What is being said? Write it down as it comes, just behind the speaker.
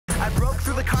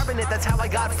through the carbonate, that's how I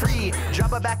got free.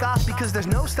 Jabba back off because there's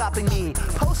no stopping me.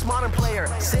 Postmodern player,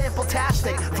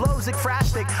 sample-tastic, flows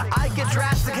ekphrastic. I get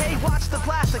drastic, hey, watch the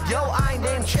plastic. Yo, I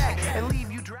name check and leave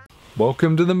you drastic.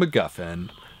 Welcome to the MacGuffin,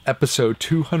 episode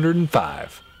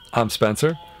 205. I'm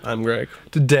Spencer. I'm Greg.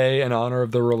 Today, in honor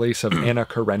of the release of Anna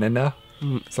Karenina.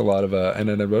 It's a lot of I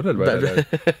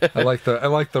like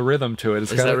the rhythm to it.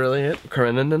 It's Is that really it?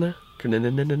 Karenina? Anna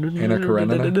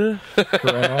Karenina.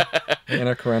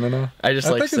 Anna Karenina. I just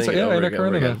like saying it over Anna again,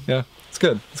 Karenina. Yeah, it's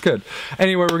good. It's good.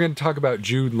 Anyway, we're going to talk about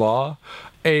Jude Law,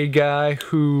 a guy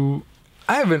who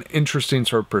I have an interesting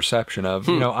sort of perception of.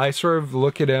 You know, I sort of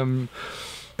look at him,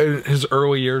 his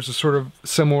early years as sort of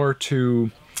similar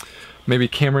to maybe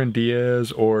Cameron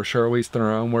Diaz or Charlize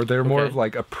Theron, where they're more of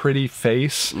like a pretty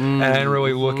face, and I didn't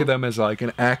really look at them as like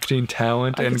an acting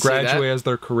talent. And gradually, as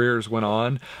their careers went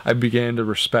on, I began to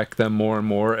respect them more and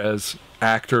more as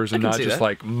actors and not just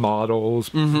like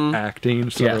models acting,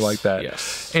 sort of like that.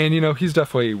 Yes. And you know, he's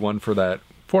definitely one for that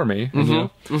for me. And, you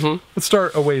know, let's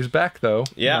start a ways back though.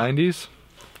 Yeah. 90s.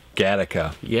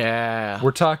 Gattaca. Yeah.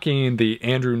 We're talking the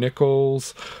Andrew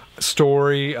Nichols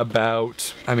story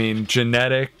about, I mean,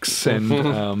 genetics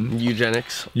and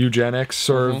eugenics,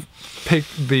 sort of pick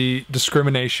the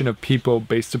discrimination of people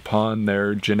based upon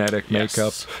their genetic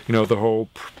makeup, you know, the whole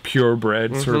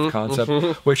purebred sort of concept,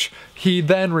 which he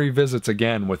then revisits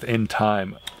again with In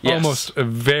Time. Almost a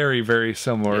very, very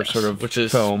similar sort of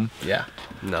film. Yeah,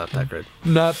 not that great.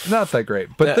 Not that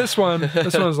great. But this one's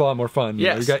a lot more fun. You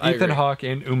know, you got Ethan Hawke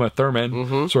and Uma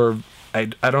Thurman sort of. I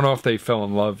don't know if they fell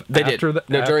in love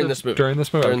during this movie. During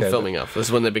this movie? During the filming of. This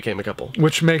is when they became a couple.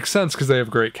 Which makes sense because they have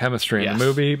great chemistry in the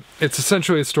movie. It's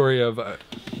essentially a story of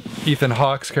Ethan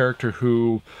Hawke's character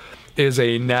who is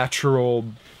a natural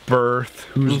birth,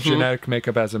 whose genetic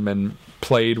makeup hasn't been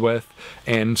played with,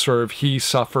 and sort of he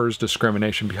suffers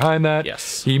discrimination behind that.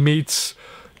 Yes. He meets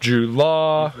Jude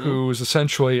Law, who's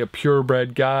essentially a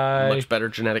purebred guy. Much better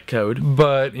genetic code.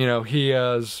 But, you know, he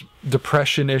has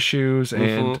depression issues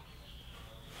and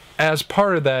as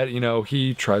part of that, you know,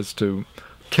 he tries to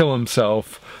kill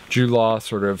himself. Jude Law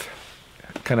sort of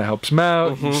kind of helps him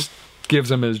out,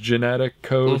 gives him his genetic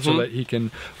code so that he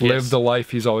can live the life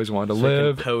he's always wanted to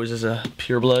live. He can pose as a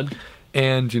pureblood.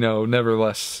 And, you know,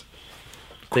 nevertheless,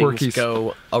 things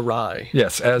go awry.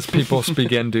 Yes, as people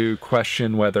begin to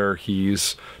question whether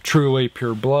he's truly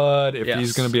pure blood, if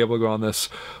he's going to be able to go on this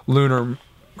lunar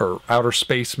or outer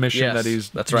space mission that he's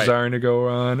desiring to go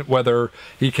on, whether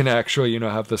he can actually, you know,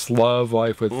 have this love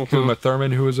life with Uma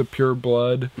Thurman, who is a pure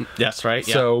blood. That's right.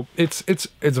 So it's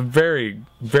a very,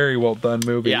 very well done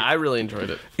movie. Yeah, I really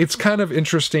enjoyed it. It's kind of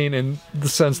interesting in the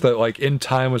sense that, like, In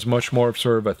Time was much more of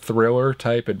sort of a thriller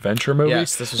type adventure movie.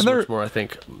 Yes, this was much more, I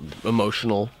think,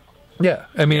 emotional. Yeah,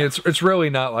 I mean, it's really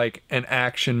not like an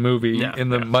action movie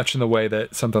much in the way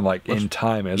that something like In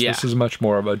Time is. This is much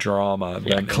more of a drama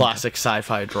than classic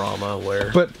sci-fi drama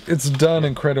But it's done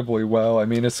incredibly well. I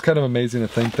mean, it's kind of amazing to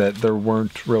think that there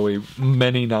weren't really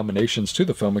many nominations to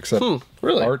the film except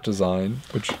art design,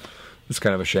 which is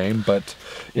kind of a shame. But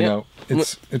you know,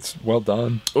 it's well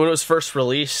done. When it was first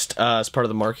released, as part of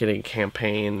the marketing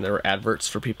campaign, there were adverts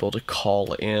for people to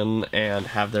call in and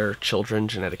have their children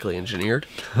genetically engineered.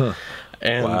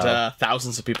 And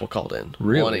thousands of people called in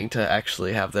wanting to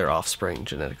actually have their offspring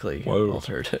genetically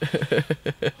altered.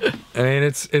 I mean,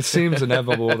 it seems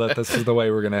inevitable that this is the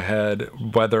way we're going to head,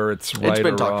 whether it's right or wrong. It's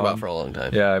been talked about for a long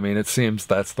time. Yeah, I mean, it seems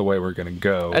that's the way we're going to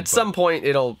go. At some point,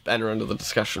 it'll enter into the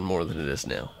discussion more than it is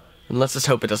now. And let's just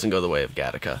hope it doesn't go the way of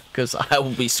Gattaca, because I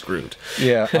will be screwed.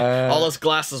 Yeah, all those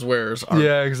glasses wearers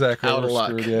are exactly out of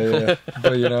luck. Yeah.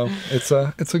 But you know, it's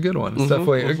a good one. It's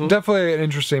definitely an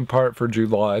interesting part for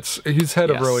Jude Law. He's had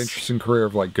a really interesting career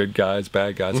of like good guys,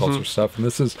 bad guys, all sorts of stuff, and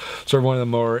this is sort of one of the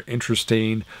more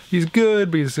interesting. He's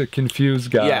good, but he's a confused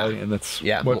guy, and that's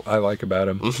what I like about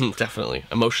him. Definitely,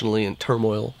 emotionally in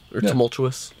turmoil or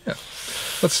tumultuous. Yeah.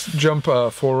 Let's jump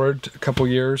forward a couple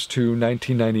years to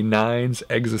 1999's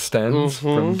Existence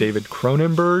from David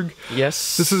Cronenberg.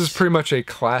 Yes. This is pretty much a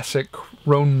classic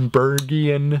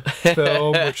Cronenbergian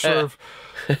film, which sort of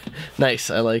nice.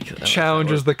 I like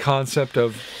challenges the concept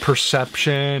of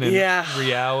perception and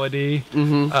reality.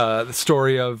 The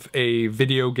story of a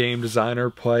video game designer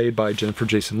played by Jennifer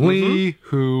Jason Leigh,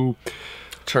 who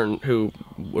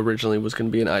originally was going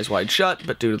to be in Eyes Wide Shut,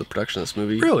 but due to the production of this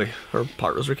movie, her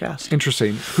part was recast.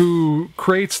 Interesting. Who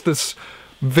creates this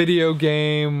video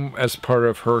game as part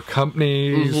of her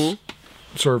company's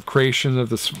sort of creation of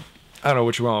this I don't know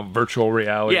what you want, virtual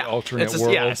reality, alternate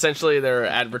world. Yeah, essentially they're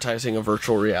advertising a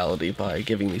virtual reality by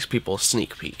giving these people a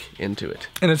sneak peek into it.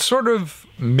 And it's sort of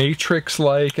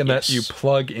Matrix-like in that you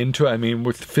plug into it, I mean,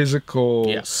 with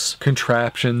physical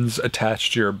contraptions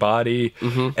attached to your body.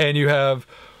 And you have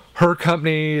her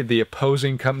company, the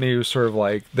opposing company, who sort of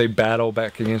like, they battle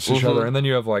back against each other. And then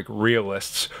you have like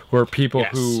realists, who are people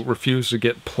who refuse to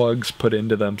get plugs put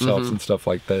into themselves and stuff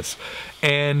like this.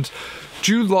 And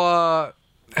Jude Law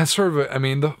has sort of, I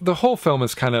mean, the whole film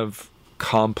is kind of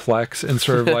complex and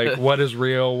sort of like what is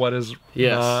real, what is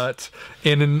not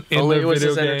in Only the it was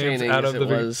video as entertaining games, out as of it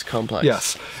the was complex.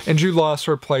 Yes, and Jude Law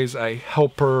sort of plays a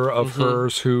helper of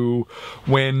hers who,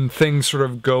 when things sort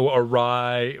of go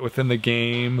awry within the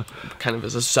game, kind of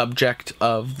as a subject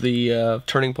of the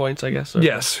turning points, I guess. Of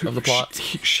the plot.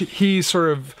 He sort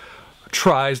of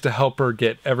tries to help her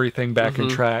get everything back in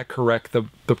track, correct the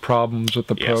problems with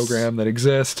the program that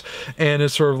exist, and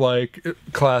it's sort of like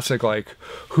classic, like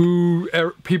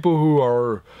people who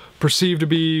are perceived to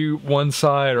be one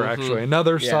side or actually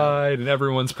another side, and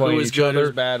everyone's playing who is each good, other.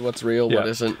 Who's bad, what's real, what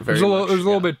isn't. There's a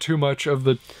little bit too much of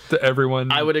the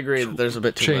everyone. I would agree that there's a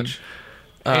bit too much.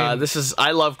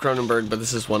 I love Cronenberg, but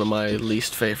this is one of my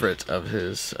least favorite of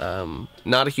his.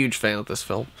 Not a huge fan of this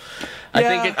film.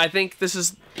 I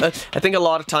think a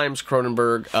lot of times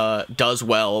Cronenberg does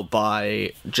well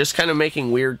by just kind of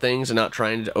making weird things and not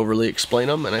trying to overly explain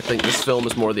them. And I think this film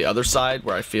is more the other side,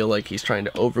 where I feel like he's trying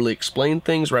to overly explain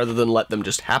things rather than let them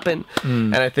just happen.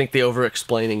 And I think the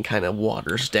over-explaining kind of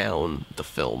waters down the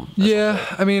film.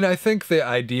 I mean, I think the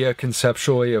idea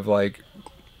conceptually of like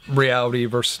reality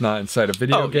versus not inside a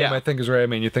video game, I think is right. I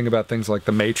mean, you think about things like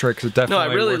The Matrix, it definitely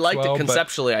I really liked it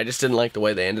conceptually. I just didn't like the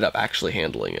way they ended up actually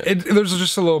handling it. There's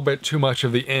just a little bit too much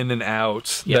of the in and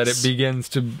outs that it begins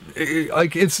to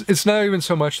like. It's not even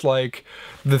so much like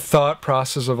the thought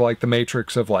process of like The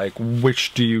Matrix of like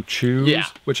which do you choose,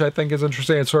 which I think is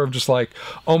interesting. It's sort of just like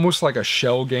almost like a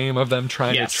shell game of them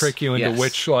trying to trick you into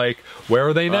which, like, where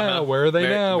are they now, where are they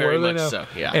now, where are they now,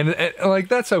 and like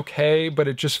that's okay, but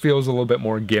it just feels a little bit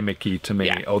more gimmicky to me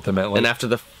ultimately. And after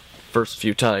the first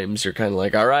few times, you're kind of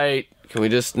like, all right, can we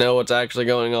just know what's actually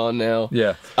going on now?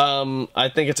 I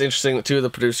think it's interesting that two of the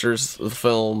producers of the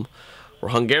film were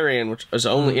Hungarian, which is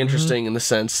only interesting in the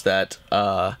sense that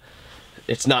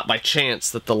it's not by chance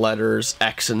that the letters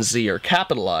X and Z are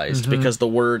capitalized, because the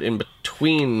word in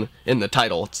between in the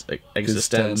title, it's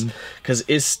existence, because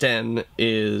Isten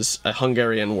is a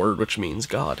Hungarian word which means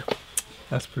God.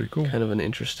 That's pretty cool. Kind of an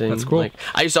interesting. That's cool. Like,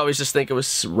 I used to always just think it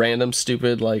was random,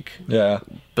 stupid, like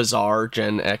bizarre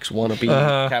Gen X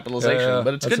wannabe capitalization.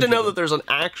 But it's good to know that there's an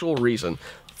actual reason.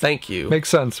 Thank you. Makes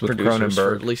sense with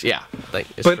Cronenberg. At least,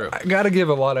 it's but true. I gotta give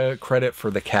a lot of credit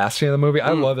for the casting of the movie.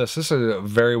 I love this. This is a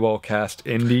very well cast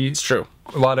indie. It's true.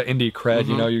 A lot of indie cred.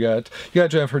 You know, you got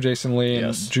Jennifer Jason Leigh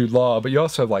and Jude Law, but you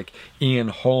also have like Ian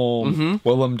Holm,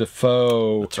 Willem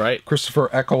Dafoe, that's right, Christopher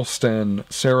Eccleston,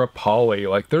 Sarah Polley.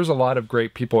 Like, there's a lot of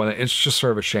great people, and it's just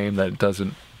sort of a shame that it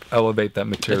doesn't elevate that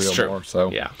material more.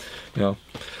 So you know,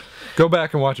 go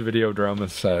back and watch Videodrome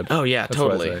instead. Oh yeah, that's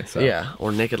totally. Say, so.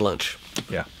 Or Naked Lunch.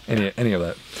 Yeah, any of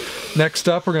that. Next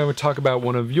up, we're going to talk about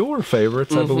one of your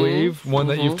favorites, I believe, one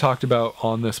that you've talked about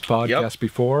on this podcast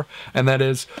before, and that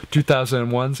is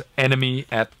 2001's Enemy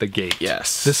at the Gate.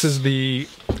 Yes. This is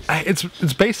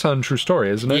it's based on a true story,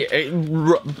 isn't it?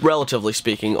 Yeah, relatively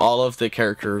speaking, all of the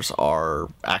characters are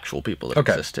actual people that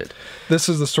existed. This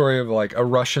is the story of like a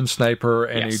Russian sniper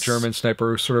and a German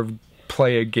sniper who sort of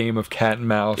play a game of cat and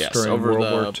mouse during World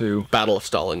War II. Battle of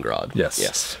Stalingrad.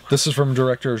 Yes. This is from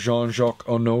director Jean-Jacques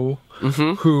Ono,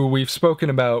 who we've spoken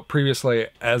about previously,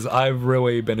 as I've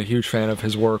really been a huge fan of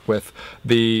his work with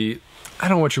I don't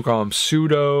know what you call them,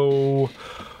 pseudo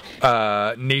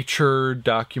nature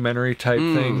documentary type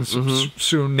things,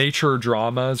 so nature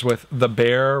dramas with The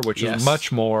Bear, which is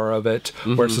much more of it,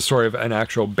 where it's the story of an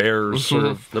actual bear's sort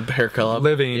of the bear club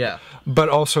living, but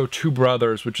also Two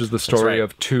Brothers, which is the story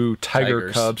of two tiger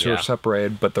cubs who are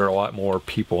separated, but there are a lot more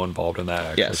people involved in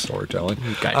that actual storytelling.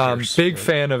 Guy Pearce, big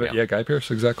fan of it. Yeah, Guy Pearce,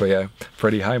 exactly. Yeah,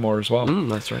 Freddie Highmore as well.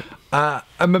 That's right.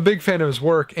 I'm a big fan of his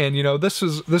work, and you know, this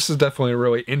is definitely a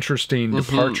really interesting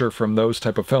departure from those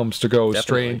type of films to go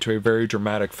straight into a very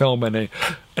dramatic film and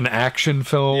an action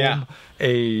film,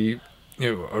 a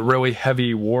really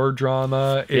heavy war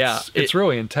drama. It's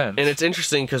really intense, and it's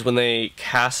interesting because when they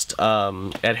cast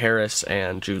Ed Harris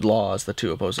and Jude Law as the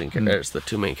two opposing as the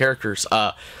two main characters,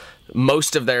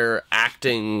 most of their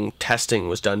acting testing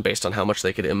was done based on how much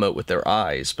they could emote with their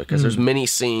eyes, because there's many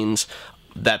scenes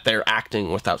that they're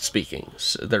acting without speaking.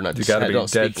 So they're not. You got to be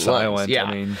dead silent. Lines. Yeah,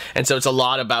 I mean, and so it's a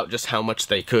lot about just how much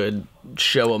they could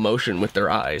show emotion with their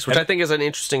eyes, which I think is an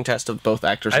interesting test of both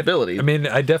actors' ability. I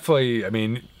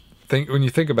mean, when you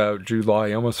think about Jude Law,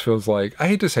 he almost feels like, I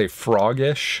hate to say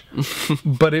froggish,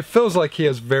 but it feels like he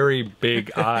has very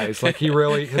big eyes. Like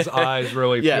his eyes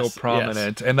really feel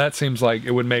prominent, and that seems like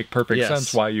it would make perfect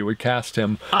sense why you would cast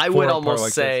him. I would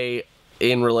almost say,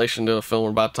 in relation to a film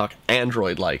we're about to talk,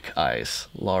 android-like eyes,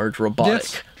 large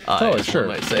robotic eyes. Oh, sure.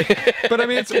 Might say. But I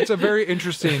mean, it's a very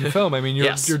interesting film. I mean,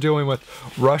 you're dealing with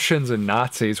Russians and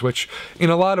Nazis, which in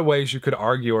a lot of ways you could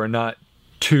argue are not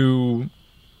two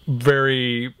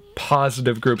very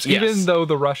positive groups, even though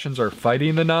the Russians are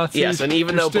fighting the Nazis. Yes, and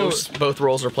even though both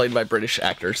roles are played by British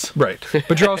actors. Right.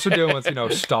 But you're also dealing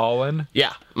with, Stalin.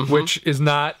 Yeah. Which is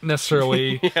not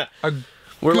necessarily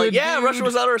We're like, Russia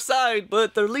was on our side,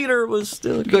 but their leader was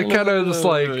still kind of just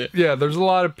like, there's a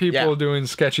lot of people doing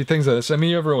sketchy things like this. I mean,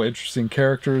 you have really interesting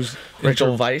characters.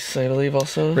 Rachel Weisz, I believe,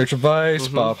 also. Rachel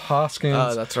Weisz, Bob Hoskins.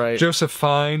 Oh, that's right. Joseph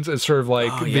Fiennes is sort of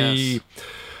like I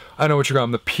don't know what you're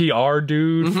calling him, the PR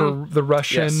dude for the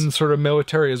Russian sort of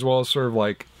military, as well as sort of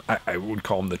like, I would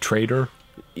call him the traitor.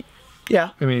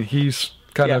 Yeah. I mean, he's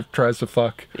kind of tries to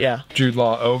fuck Jude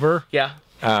Law over. Yeah.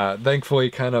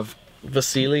 Thankfully, kind of...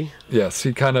 Vasily? Yes,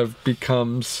 he kind of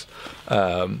becomes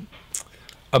a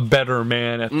better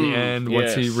man at the end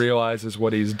once he realizes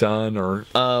what he's done. Or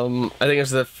I think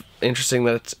it's interesting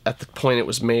that it's, at the point it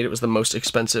was made, it was the most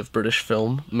expensive British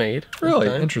film made. Really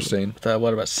interesting.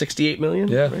 What, about 68 million?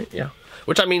 Yeah. Right? Yeah.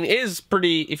 Which, I mean, is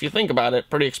pretty, if you think about it,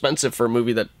 pretty expensive for a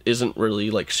movie that isn't really,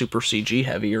 like, super CG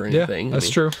heavy or anything. Yeah, that's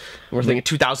true. We're thinking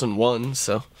 2001,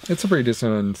 so... It's a pretty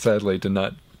decent one, sadly, did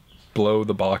not blow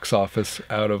the box office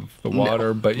out of the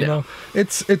water, but you know,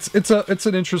 it's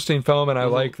an interesting film, and I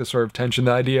like the sort of tension.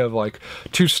 The idea of like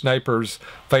two snipers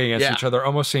fighting against each other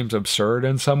almost seems absurd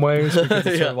in some ways, because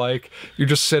it's sort of like you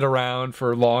just sit around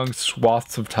for long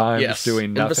swaths of time just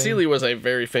doing nothing. And Vasily was a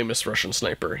very famous Russian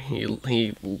sniper.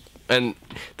 He and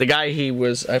the guy he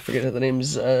was, I forget the name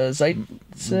is, Koenig.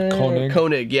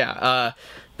 Yeah.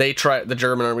 The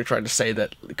German army tried to say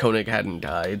that Koenig hadn't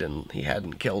died and he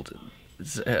hadn't killed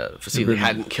Vasily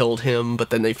hadn't killed him, but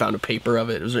then they found a paper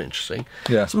of it. It was interesting.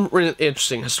 Yeah. Some really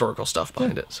interesting historical stuff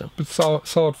behind it. So it's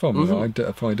solid film. You know, I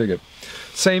definitely dig it.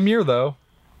 Same year though,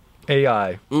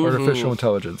 AI, artificial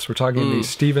intelligence. We're talking the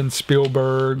Steven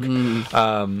Spielberg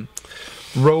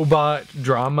robot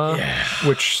drama,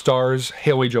 which stars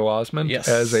Haley Joel Osment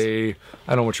as a, I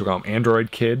don't know what you call him, android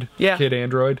kid, kid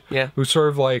android, who's sort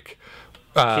of like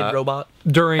kid robot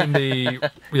during the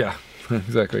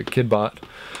exactly, kid bot.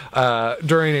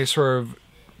 During a sort of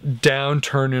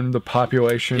downturn in the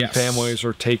population, families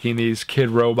are taking these kid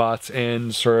robots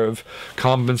in, sort of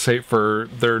compensate for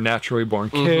their naturally born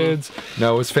kids.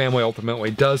 No, his family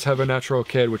ultimately does have a natural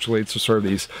kid, which leads to sort of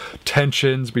these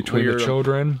tensions between the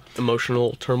children,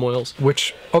 emotional turmoils,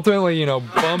 which ultimately, you know,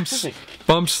 bumps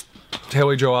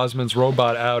Haley Joel Osment's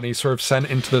robot out, and he's sort of sent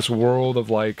into this world of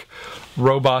like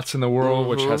robots in the world,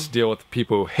 which has to deal with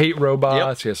people who hate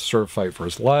robots. He has to sort of fight for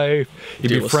his life. He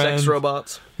befriends sex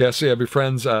robots. Yes,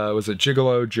 befriends. Was it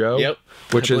Gigolo Joe?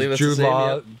 Which is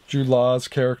Jude Law's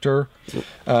character.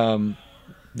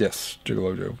 Yes,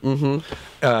 Gigolo Joe.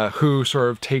 Who sort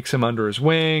of takes him under his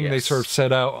wing. They sort of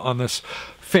set out on this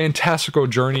fantastical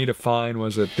journey to find,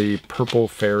 was it the Purple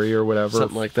Fairy or whatever,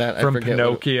 something like that, from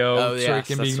Pinocchio, so he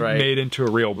can be made into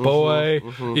a real boy,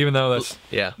 even though that's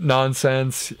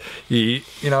nonsense. You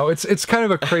know, it's kind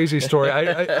of a crazy story.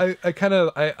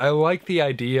 I like the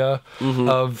idea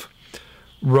of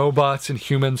robots and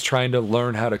humans trying to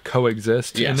learn how to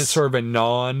coexist, and it's sort of a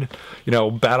Battlestar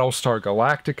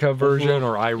Galactica version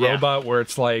or iRobot, where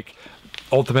it's like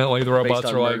ultimately the robots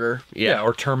are like or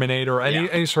Terminator,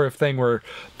 any sort of thing where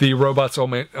the robots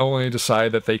only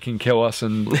decide that they can kill us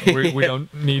and we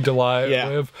don't need to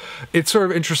live. It's sort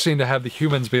of interesting to have the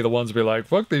humans be the ones to be like,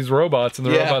 fuck these robots, and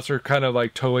the robots are kind of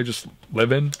like totally just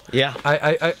living.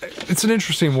 It's an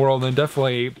interesting world, and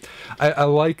definitely I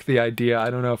like the idea. I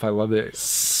don't know if I love the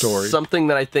story. Something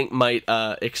that I think might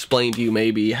explain to you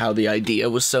maybe how the idea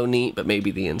was so neat, but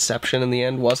maybe the inception in the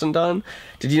end wasn't done.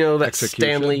 Did you know that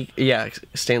Stanley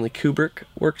Kubrick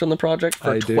worked on the project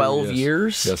for 12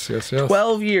 years? Yes.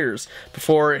 12 years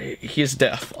before his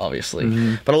death,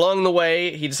 obviously. But along the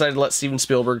way, he decided to let Steven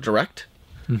Spielberg direct,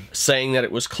 saying that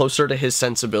it was closer to his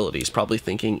sensibilities, probably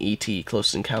thinking E.T.,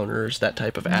 Close Encounters, that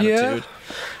type of attitude.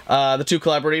 The two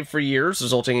collaborated for years,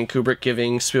 resulting in Kubrick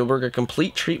giving Spielberg a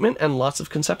complete treatment and lots of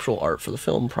conceptual art for the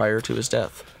film prior to his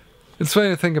death. It's funny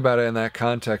to think about it in that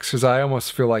context, because I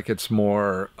almost feel like it's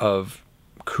more of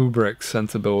Kubrick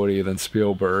sensibility than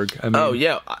Spielberg. I mean, Oh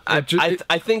yeah, I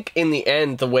think in the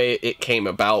end the way it came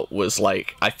about was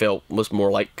like I felt was more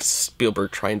like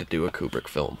Spielberg trying to do a Kubrick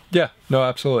film. Yeah, no,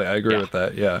 absolutely, I agree with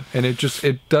that. Yeah, and it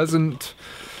doesn't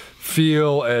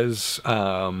feel as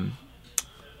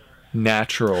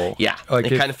natural. Yeah, like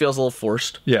it kind of feels a little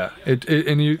forced. Yeah,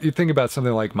 and you think about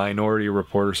something like Minority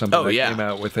Report or something that came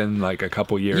out within like a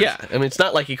couple years. Yeah, I mean it's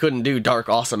not like he couldn't do dark,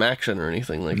 awesome action or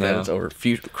anything like that. It's over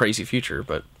crazy future,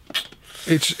 but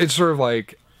it's sort of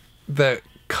like that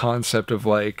concept of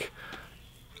like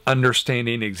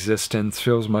understanding existence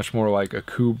feels much more like a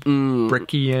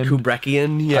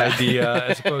Kubrickian idea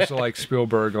as opposed to like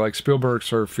Spielberg. Like Spielberg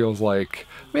sort of feels like,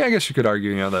 I mean, I guess you could argue,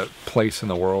 you know, that place in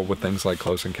the world with things like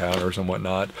Close Encounters and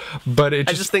whatnot. But I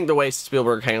just think the way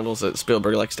Spielberg handles it,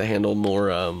 Spielberg likes to handle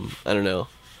more, I don't know,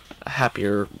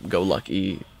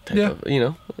 happier-go-lucky type of, you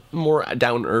know, more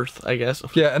down earth, I guess.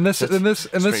 Yeah, and this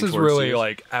is really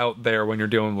like out there when you're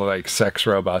dealing with like sex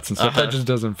robots and stuff. That just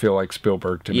doesn't feel like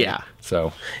Spielberg to me. Yeah.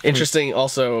 So interesting.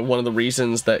 Also, one of the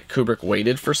reasons that Kubrick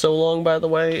waited for so long, by the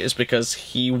way, is because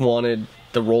he wanted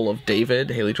the role of David,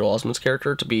 Haley Joel Osment's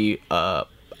character, to be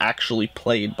actually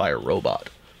played by a robot.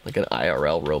 Like an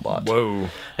IRL robot. Whoa.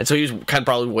 And so he was kind of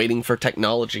probably waiting for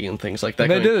technology and things like that.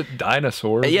 And they did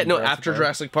dinosaurs. Yeah, no, after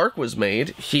Jurassic Park was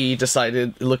made, he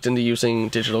looked into using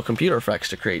digital computer effects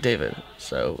to create David.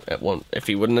 So if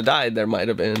he wouldn't have died, it might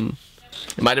have been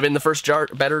the first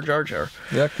better Jar Jar.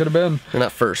 Yeah, could have been. Or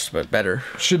not first, but better.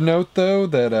 Should note, though,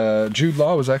 that Jude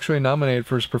Law was actually nominated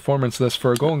for his performance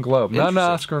for a Golden Globe. Not an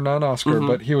Oscar,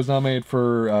 but he was nominated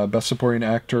for Best Supporting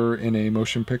Actor in a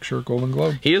Motion Picture Golden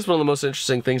Globe. He is one of the most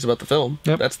interesting things about the film.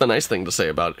 Yep. That's the nice thing to say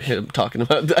about him talking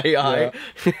about the AI.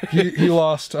 Yeah. he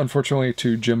lost, unfortunately,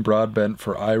 to Jim Broadbent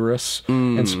for Iris.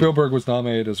 And Spielberg was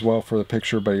nominated as well for the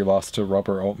picture, but he lost to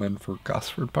Robert Altman for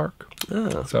Gosford Park.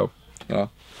 Oh. So, you know.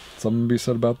 Something to be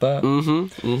said about that.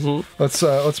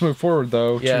 Let's move forward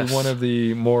though to one of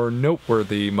the more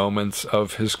noteworthy moments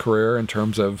of his career in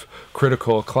terms of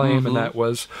critical acclaim, and that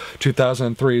was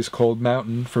 2003's Cold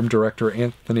Mountain from director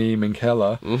Anthony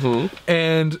Minghella.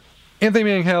 And Anthony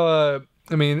Minghella,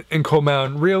 I mean, in Cold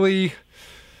Mountain, really,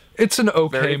 it's an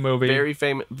okay movie. Very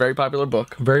famous, very popular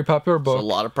book. Very popular book. There's a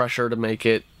lot of pressure to make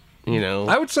it. You know,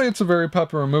 I would say it's a very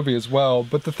popular movie as well,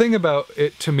 but the thing about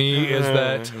it to me is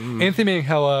that Anthony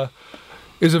Minghella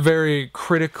is a very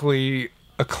critically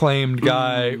acclaimed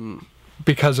guy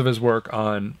because of his work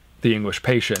on The English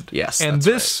Patient. Yes, and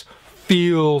this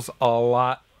feels a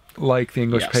lot like The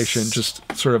English Patient, just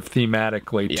sort of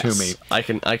thematically to me. I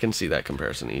can see that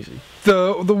comparison easy.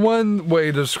 The one way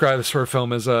to describe this sort of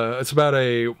film is it's about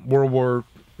a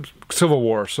Civil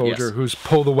War soldier who's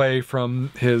pulled away from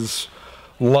his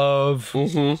love,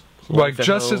 like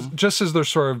just as they're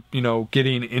sort of, you know,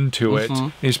 getting into it,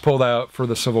 he's pulled out for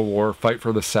the Civil War, fight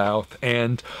for the South,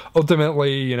 and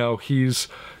ultimately, you know,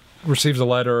 receives a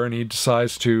letter and he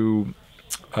decides to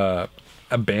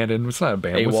abandon. It's not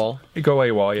abandon. AWOL. Go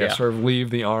AWOL. Sort of leave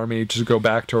the army, just go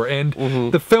back to her.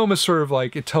 And the film is sort of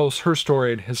like it tells her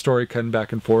story and his story kind of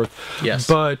back and forth. Yes,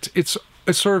 but it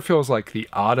sort of feels like the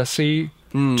Odyssey.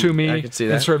 To me, I can see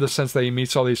that. In sort of the sense that he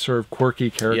meets all these sort of quirky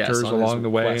characters along the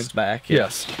way.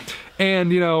 Yes,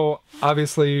 and you know,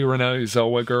 obviously Renee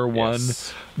Zellweger won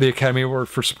the Academy Award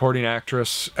for Supporting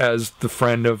Actress as the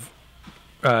friend of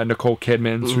Nicole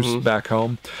Kidman, who's back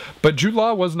home. But Jude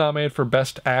Law was nominated for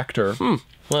Best Actor.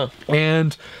 Wow.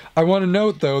 And I want to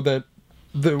note though that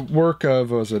the work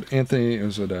of Anthony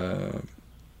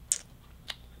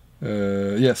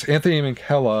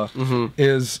Minghella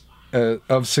is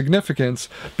of significance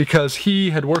because he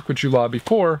had worked with Jude Law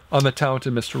before on The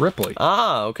Talented Mr. Ripley.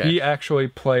 Ah, okay. He actually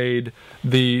played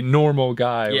the normal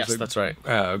guy. Yes, that's right.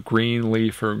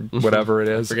 Greenleaf or whatever it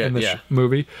is in the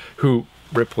movie, who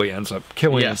Ripley ends up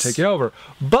killing and taking over.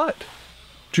 But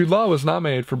Jude Law was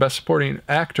nominated for Best Supporting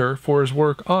Actor for his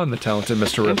work on The Talented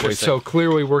Mr. Ripley. So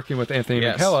clearly working with Anthony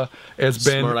Minghella has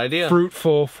been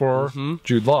fruitful for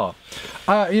Jude Law.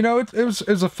 You know, it was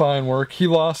a fine work. He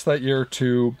lost that year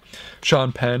to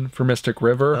Sean Penn for Mystic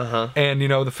River. And, you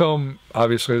know, the film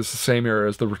obviously is the same year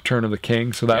as The Return of the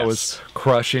King, so that was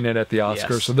crushing it at the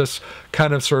Oscars. So this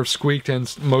kind of sort of squeaked in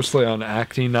mostly on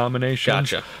acting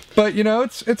nominations. Gotcha. But, you know,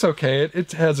 it's okay.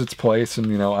 It has its place, and,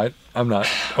 you know, I'm not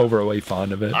overly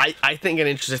fond of it. I think an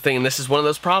interesting thing, and this is one of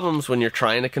those problems when you're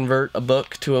trying to convert a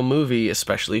book to a movie,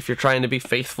 especially if you're trying to be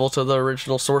faithful to the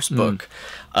original source book.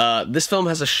 This film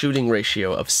has a shooting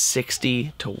ratio of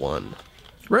 60-1.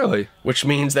 Really? Which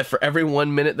means that for every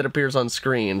 1 minute that appears on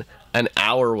screen, an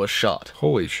hour was shot.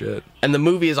 Holy shit. And the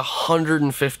movie is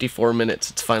 154 minutes,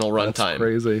 its final runtime. That's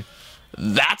crazy.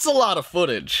 That's a lot of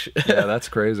footage. Yeah, that's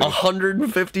crazy.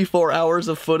 154 hours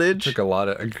of footage. Took a lot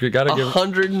of. You gotta give.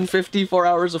 154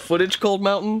 hours of footage. Cold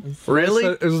Mountain. Really?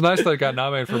 It was nice that it got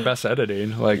nominated for best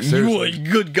editing. Like seriously.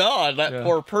 Good God, that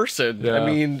poor person. Yeah. I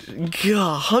mean,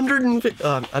 God, 150.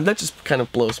 And that just kind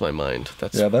of blows my mind.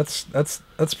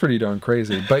 That's pretty darn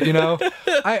crazy. But you know,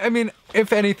 I mean,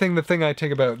 if anything, the thing I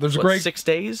take about there's a great 6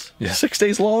 days. Yeah. 6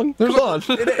 days long. Come on.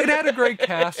 It had a great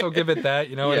cast. I'll give it that.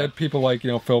 You know, it had people like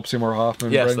Philip Seymour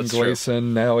Hoffman, Yes, Brendan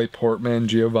Gleeson, Natalie Portman,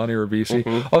 Giovanni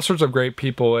Ribisi, all sorts of great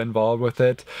people involved with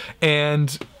it.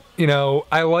 And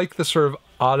I like the sort of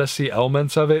Odyssey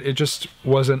elements of it. It just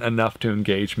wasn't enough to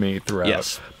engage me throughout.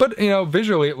 Yes. But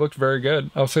visually it looked very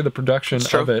good. I'll say the production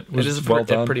of it was well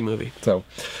done. A pretty movie. So,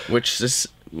 which is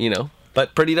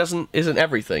but pretty isn't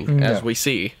everything as we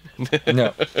see.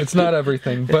 No, it's not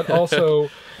everything. But also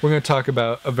we're going to talk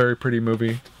about a very pretty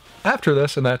movie after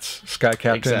this, and that's Sky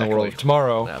Captain and the World of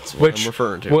Tomorrow, that's what which I'm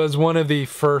referring to. Was one of the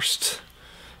first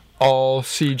all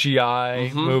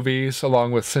CGI movies,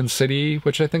 along with Sin City,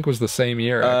 which I think was the same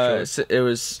year. Actually, it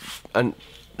was a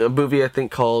movie I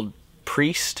think called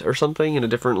Priest or something in a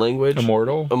different language.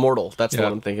 Immortal. That's the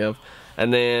one I'm thinking of.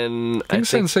 And then I think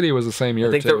Sin City was the same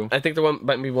year too. I think there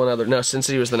might be one other. No, Sin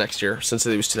City was the next year. Sin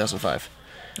City was 2005.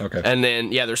 Okay. And then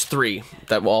there's 3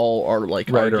 that all are like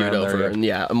right argued over. There, And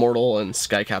Immortal and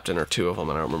Sky Captain are 2 of them,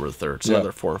 and I don't remember the third. It's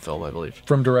another foreign film, I believe.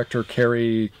 From director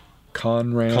Kerry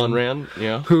Conran,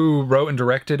 who wrote and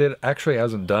directed it. Actually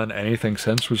hasn't done anything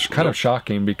since, which is kind of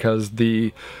shocking because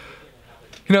the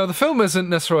film isn't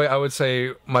necessarily, I would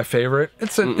say, my favorite.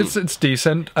 It's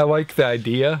decent. I like the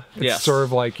idea. It's sort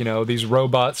of like, these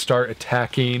robots start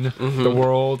attacking the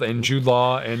world, and Jude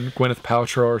Law and Gwyneth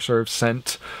Paltrow are sort of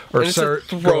sent, or it's a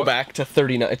throwback to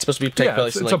 39. It's supposed to be take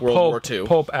place in like World War II.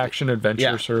 Pulp action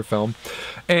adventure sort of film.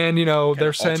 And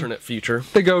they're sent alternate future.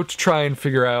 They go to try and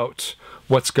figure out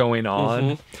what's going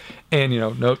on. And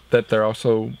note that they're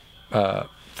also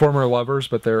former lovers,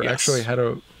 but they're actually had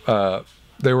a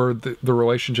they were the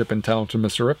relationship in Talented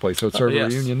Mr. Ripley, so it's sort of a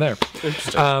reunion there.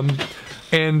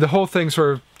 And the whole thing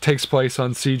sort of takes place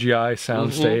on CGI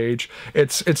soundstage.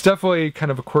 It's definitely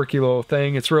kind of a quirky little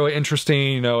thing. It's really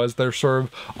interesting, as they're sort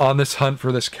of on this hunt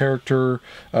for this character.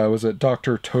 Was it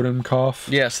Dr.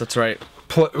 Totenkopf? Yes, that's right.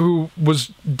 Who was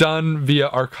done via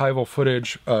archival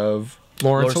footage of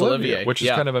Laurence Olivier, which is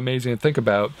kind of amazing to think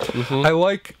about. I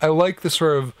like the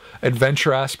sort of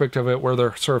adventure aspect of it, where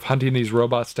they're sort of hunting these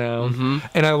robots down,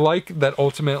 and I like that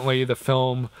ultimately the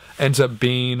film ends up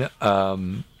being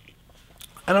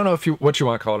I don't know what you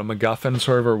want to call it, a MacGuffin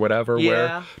sort of, or whatever,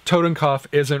 where Totenkopf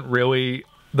isn't really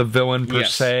the villain per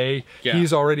se.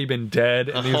 He's already been dead,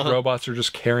 and these robots are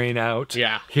just carrying out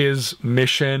his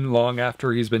mission long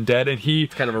after he's been dead. And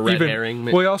it's kind of a red herring.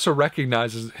 Well, he also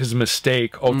recognizes his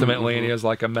mistake ultimately, and he has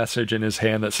like a message in his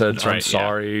hand that said, "I'm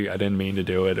sorry, I didn't mean to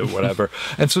do it," or whatever.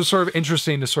 And so, it's sort of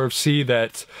interesting to sort of see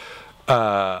that.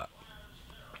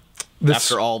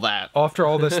 After all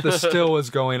this still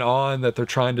is going on, that they're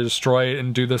trying to destroy it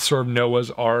and do this sort of Noah's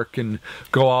Ark and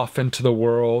go off into the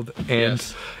world. And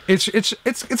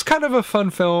it's kind of a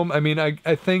fun film. I mean,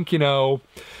 I think, it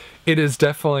is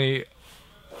definitely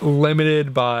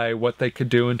limited by what they could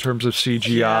do in terms of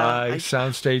CGI,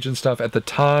 soundstage and stuff at the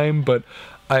time, but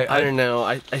I don't know.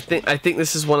 I think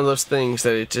this is one of those things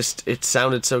that it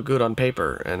sounded so good on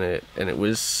paper, and it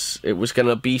was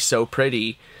gonna be so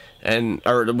pretty.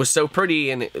 Or it was so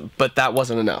pretty, but that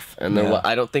wasn't enough, and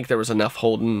I don't think there was enough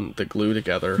holding the glue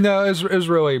together. No, it was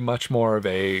really much more of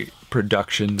a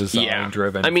production design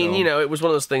driven. I mean, it was one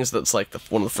of those things that's like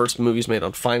one of the first movies made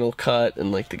on Final Cut,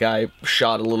 and like the guy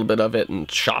shot a little bit of it and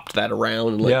chopped that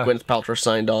around, and like Gwyneth Paltrow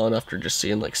signed on after just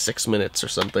seeing like 6 minutes or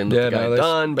something that the guy had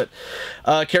done. But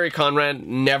Kerry Conran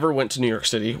never went to New York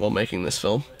City while making this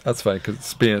film. That's funny because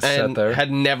it's being set there.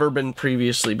 Had never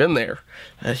previously been there.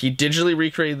 He digitally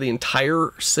recreated the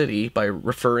entire city by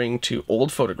referring to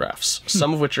old photographs,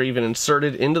 some of which are even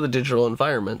inserted into the digital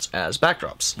environments as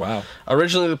backdrops. Wow.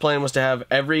 Originally, the plan was to have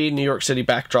every New York City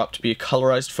backdrop to be a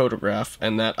colorized photograph,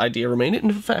 and that idea remained in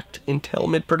effect until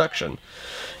mid-production,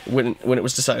 when it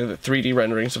was decided that 3D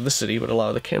renderings of the city would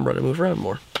allow the camera to move around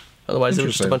more. Otherwise, it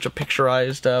was just a bunch of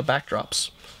picturized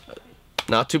backdrops.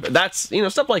 Not too bad. That's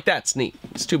stuff like that's neat.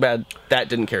 It's too bad that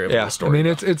didn't carry over the story. I mean,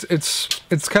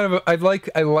 it's kind of I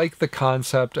like the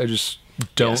concept. I just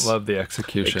don't love the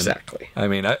execution. Exactly. I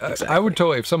mean, I would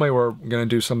totally, if somebody were going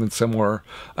to do something similar,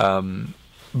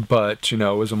 but it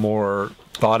was a more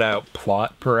thought out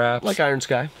plot, perhaps, like Iron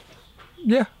Sky.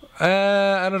 Yeah.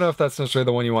 I don't know if that's necessarily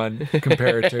the one you want to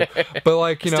compare it to, but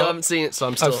like still haven't seen it, so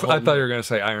I'm still. I thought you were going to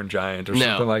say Iron Giant or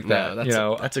something like that.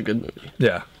 No, that's a good movie.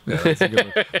 Yeah. Yeah, that's a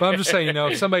good one. But I'm just saying, you know,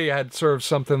 if somebody had sort of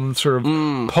something sort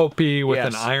of pulpy with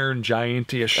an Iron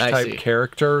Giant-ish type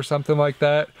character or something like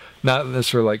that, not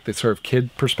necessarily like the sort of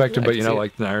kid perspective, but you know,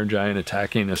 like the Iron Giant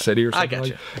attacking a city or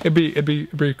something. It'd be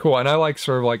pretty cool. And I like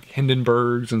sort of like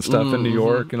Hindenburgs and stuff in New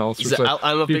York and all sorts of.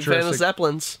 I'm a big fan of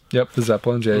Zeppelins. Yep, the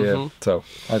Zeppelins. Yeah. So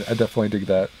I definitely dig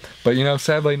that. But you know,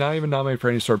 sadly, not even nominated for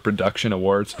any sort of production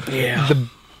awards. Yeah. The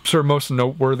sort of most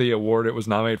noteworthy award it was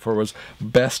nominated for was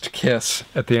Best Kiss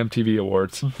at the MTV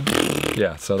Awards.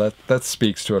 Yeah, so that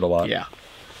speaks to it a lot. Yeah.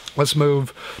 Let's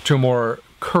move to a more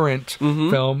current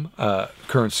film,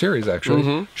 current series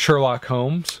actually. Sherlock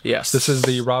Holmes. Yes. This is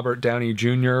the Robert Downey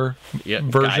Jr.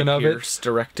 version Guy of Pearce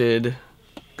directed.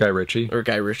 Guy Ritchie. Or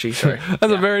Guy Ritchie, sorry.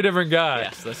 That's a very different guy.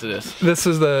 Yes, yes it is. This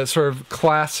is the sort of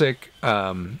classic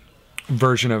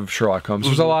version of Sherlock Holmes.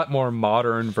 There's a lot more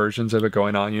modern versions of it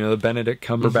going on. You know, the Benedict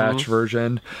Cumberbatch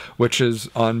version, which is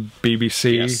on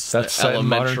BBC. Yes, that's set in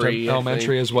modern time,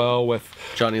 Elementary as well, with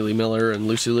Johnny Lee Miller and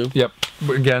Lucy Liu. Yep.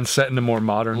 Again, set in a more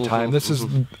modern time. This is,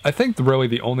 I think, really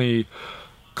the only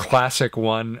classic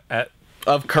one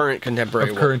of current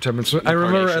contemporary I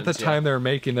remember at the time they were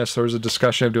making this, there was a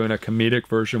discussion of doing a comedic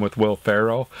version with Will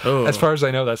Ferrell. As far as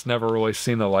I know, that's never really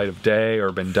seen the light of day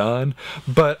or been done.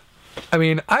 But I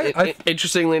mean,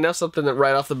 interestingly enough, something that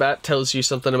right off the bat tells you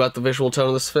something about the visual tone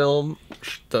of this film,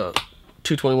 the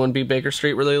 221B Baker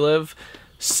Street where they live,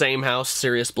 same house,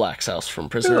 Sirius Black's house from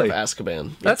Prisoner of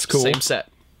Azkaban. That's cool. Same set.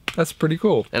 That's pretty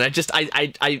cool. And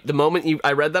the moment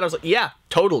I read that, I was like, yeah,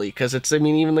 totally, because it's, I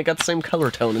mean, even they got the same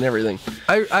color tone and everything.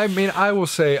 I mean, I will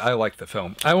say I like the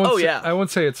film. I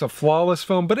won't say it's a flawless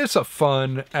film, but it's a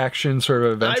fun action sort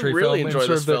of adventure film. I really enjoy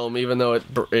this film, even though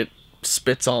it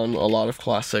spits on a lot of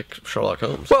classic Sherlock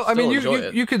Holmes. Well, I mean,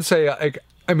 you could say, like,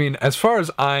 I mean, as far as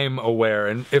I'm aware,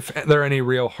 and if there are any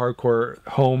real hardcore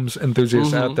Holmes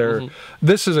enthusiasts out there,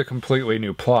 this is a completely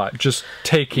new plot. Just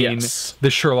taking the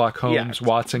Sherlock Holmes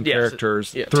Watson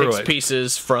characters through it. Takes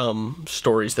pieces from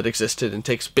stories that existed and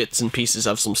takes bits and pieces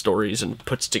of some stories and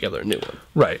puts together a new one.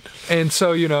 Right. And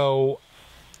so, you know,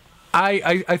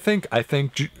 I think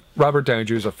Robert Downey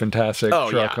Jr. is a fantastic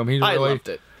Sherlock Holmes. I loved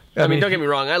it. I mean, don't get me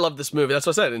wrong, I love this movie. That's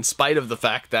what I said. In spite of the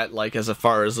fact that, like, as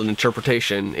far as an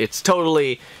interpretation, it's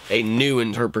totally a new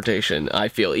interpretation, I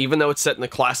feel. Even though it's set in the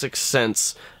classic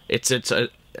sense,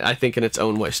 I think in its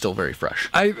own way, still very fresh.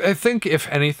 I think, if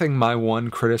anything, my one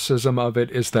criticism of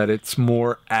it is that it's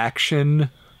more action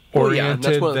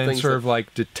oriented than sort of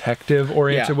like detective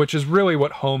oriented, which is really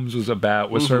what Holmes was about,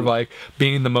 was sort of like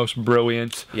being the most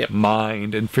brilliant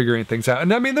mind and figuring things out.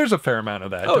 And I mean, there's a fair amount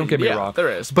of that, don't get me wrong. There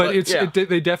is. But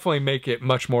they definitely make it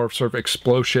much more sort of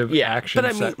explosive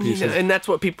action set pieces. And that's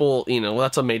what people, you know,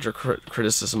 that's a major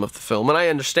criticism of the film. And I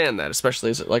understand that, especially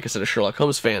as, like I said, a Sherlock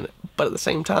Holmes fan. But at the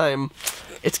same time,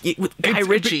 with Guy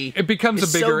Ritchie, it becomes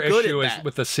a bigger issue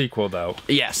with the sequel, though.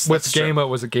 Yes, with Game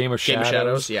of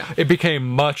Shadows. It became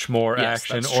much more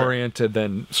action oriented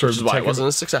than sort of. Which is why it wasn't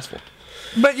as successful.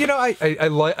 But you know, I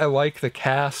like the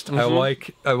cast. I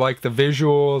like the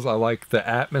visuals. I like the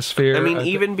atmosphere. I mean,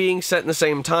 even being set in the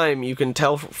same time, you can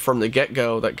tell from the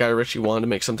get-go that Guy Ritchie wanted to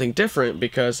make something different,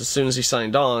 because as soon as he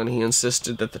signed on, he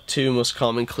insisted that the two most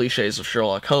common cliches of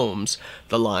Sherlock Holmes,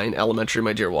 the line "Elementary,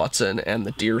 my dear Watson," and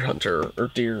the deer hunter or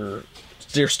deer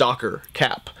stalker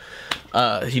cap,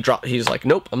 he's like,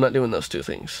 nope, I'm not doing those two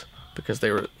things, because they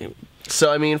were.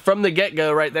 So, I mean, from the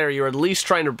get-go right there, you're at least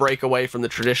trying to break away from the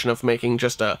tradition of making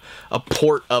just a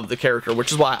port of the character,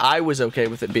 which is why I was okay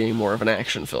with it being more of an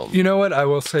action film. You know what? I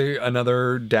will say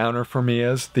another downer for me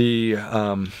is the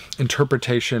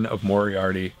interpretation of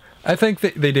Moriarty. I think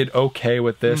that they did okay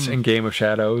with this in Game of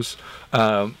Shadows.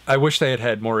 I wish they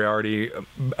had Moriarty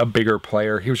a bigger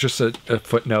player. He was just a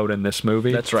footnote in this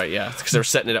movie. That's right, yeah. Because they're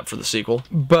setting it up for the sequel.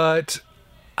 But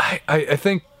I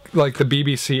think, like, the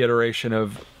BBC iteration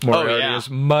of Moriarty is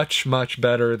much, much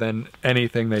better than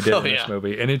anything they did in this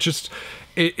movie. And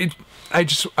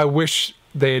I wish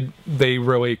they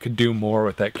really could do more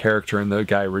with that character in the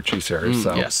Guy Ritchie series.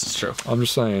 So yes, it's true. I'm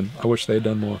just saying, I wish they had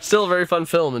done more. Still a very fun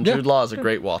film, and Jude Law is a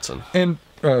great Watson. And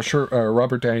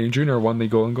Robert Downey Jr. won the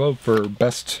Golden Globe for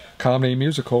Best Comedy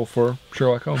Musical for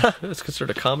Sherlock Holmes. It's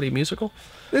considered a comedy musical?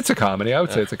 It's a comedy. I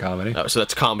would say it's a comedy. Oh, so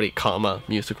that's comedy,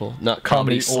 musical, not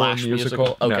comedy /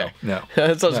 musical. Okay, no.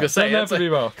 That's what I was gonna say. That's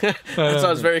why I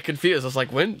was very confused. I was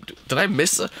like, when did I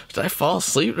miss? Did I fall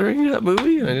asleep during that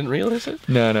movie and I didn't realize it?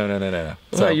 No.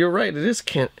 So you're right. It is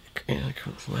Anna,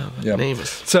 wow, that Yep. name is...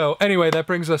 So anyway, that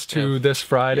brings us to this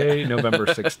Friday, November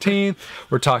 16th.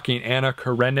 We're talking Anna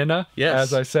Karenina. Yes.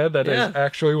 As I said, that is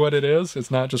actually what it is.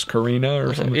 It's not just Karina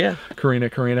or something. Yeah. Karina.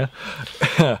 The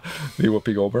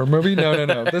Whoopi Goldberg movie.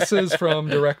 No. This is from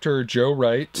director Joe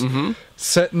Wright.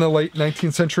 Set in the late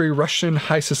 19th century Russian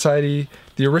high society,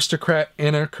 the aristocrat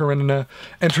Anna Karenina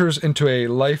enters into a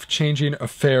life-changing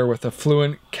affair with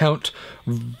affluent Count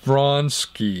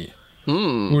Vronsky.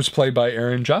 Who's played by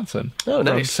Aaron Johnson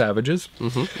from Savages.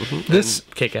 This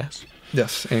Kick-Ass.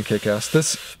 Yes, and Kick-Ass.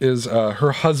 This is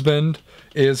her husband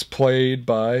is played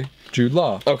by Jude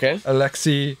Law. Okay.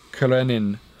 Alexei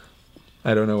Karenin.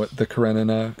 I don't know what the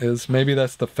Karenina is. Maybe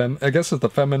that's I guess it's the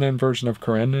feminine version of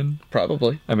Karenin.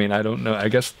 Probably. I mean, I don't know. I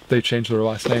guess they changed their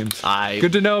last names. I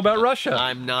Good to know about Russia.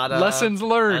 I'm not lessons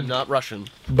learned. I'm not Russian,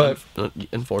 But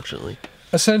unfortunately.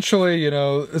 essentially, you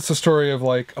know, it's a story of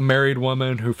like a married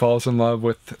woman who falls in love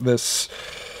with this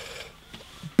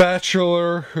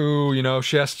bachelor who, you know,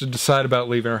 she has to decide about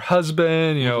leaving her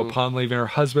husband. You know, upon leaving her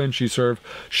husband, she's sort of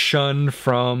shunned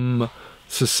from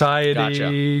society.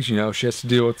 Gotcha. You know, she has to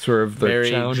deal with sort of the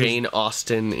Very challenges. Jane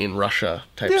Austen in Russia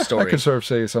type Yeah, story. I could sort of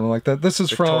say something like that. This is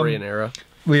Victorian from era.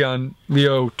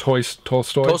 Leo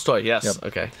Tolstoy. Tolstoy, yes. Yep.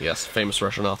 Okay, yes. Famous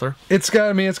Russian author. It's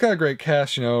got a great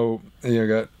cast. You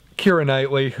got Keira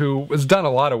Knightley, who has done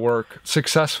a lot of work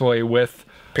successfully with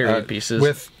Period pieces.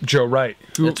 with Joe Wright,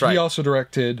 who That's right. he also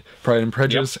directed Pride and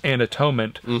Prejudice and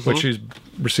Atonement, which he's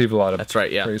received a lot of That's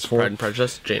right, yeah. praise for. Pride and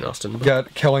Prejudice, Jane Austen. You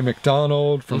got Kelly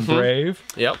MacDonald from Brave.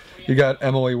 Yep. You got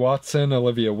Emily Watson,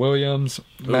 Olivia Williams,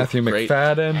 Matthew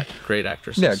McFadden. Great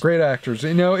actresses. Yeah, great actors.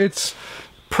 You know, it's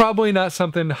probably not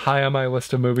something high on my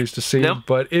list of movies to see, No.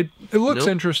 but it looks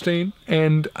Nope. interesting,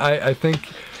 and I think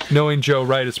knowing Joe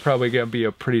Wright is probably going to be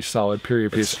a pretty solid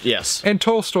period piece. Yes. And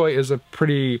Tolstoy is a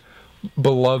pretty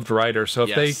beloved writer, so if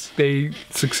Yes. they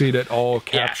succeed at all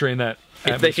capturing that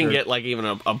If they can atmosphere. get like even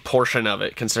a portion of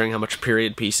it, considering how much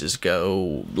period pieces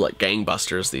go like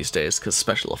gangbusters these days, because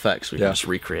special effects, we can just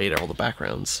recreate all the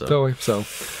backgrounds. So Totally. So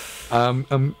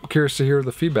I'm curious to hear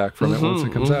the feedback from it once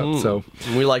it comes out. So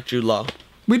we like Jude Law.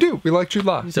 we do. We like Jude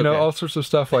Law. You know, okay. all sorts of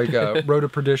stuff like Road to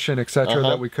Perdition, etc.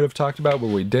 that we could have talked about, but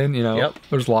we didn't. You know, Yep.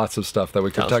 there's lots of stuff that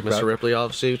we could talk Mr. about. Ripley,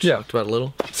 obviously, which Yeah. talked about a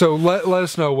little. So let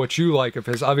us know what you like of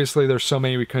his. Obviously, there's so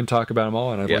many we couldn't talk about them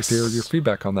all, and I'd like to hear your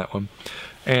feedback on that one.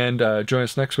 And join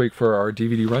us next week for our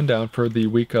DVD rundown for the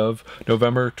week of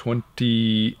November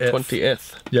 20th.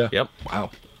 20th. Yeah. Yep.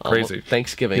 Wow. Crazy.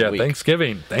 Thanksgiving Yeah, week.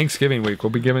 Thanksgiving week.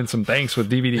 We'll be giving some thanks with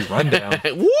DVD rundown.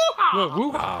 Woo-ha!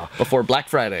 Woo-ha. Before Black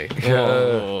Friday.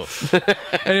 Oh.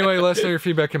 Anyway, let us know your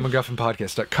feedback at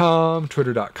MacGuffinPodcast.com,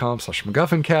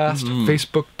 Twitter.com/MacGuffinCast,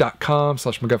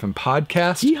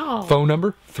 Facebook.com/MacGuffinPodcast, Yeehaw. phone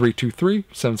number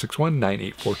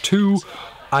 323-761-9842,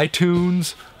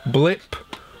 iTunes,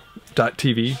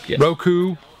 Blip.tv, Yes.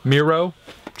 Roku, Miro.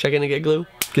 Check in to get glue.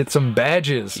 Get some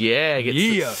badges. Yeah, get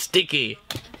Yeah. sticky.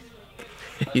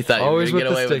 You thought Always you were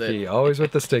with going the to get away with sticky. it. Always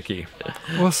with the sticky.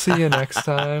 We'll see you next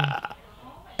time.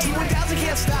 1000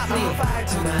 can't stop me. I'm on fire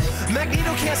tonight.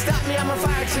 Magneto can't stop me. I'm on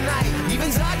fire tonight. Even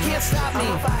Zod can't stop me.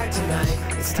 I'm on fire tonight.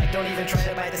 It's tight. Don't even try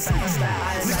to bite the side of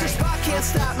style. Mr. Spock can't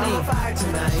stop me. I'm on fire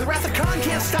tonight. The Wrath of Khan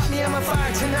can't stop me. I'm on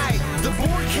fire tonight. The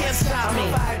Borg can't stop me.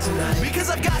 I'm on fire tonight. Because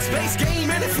I've got space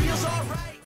game and it feels alright.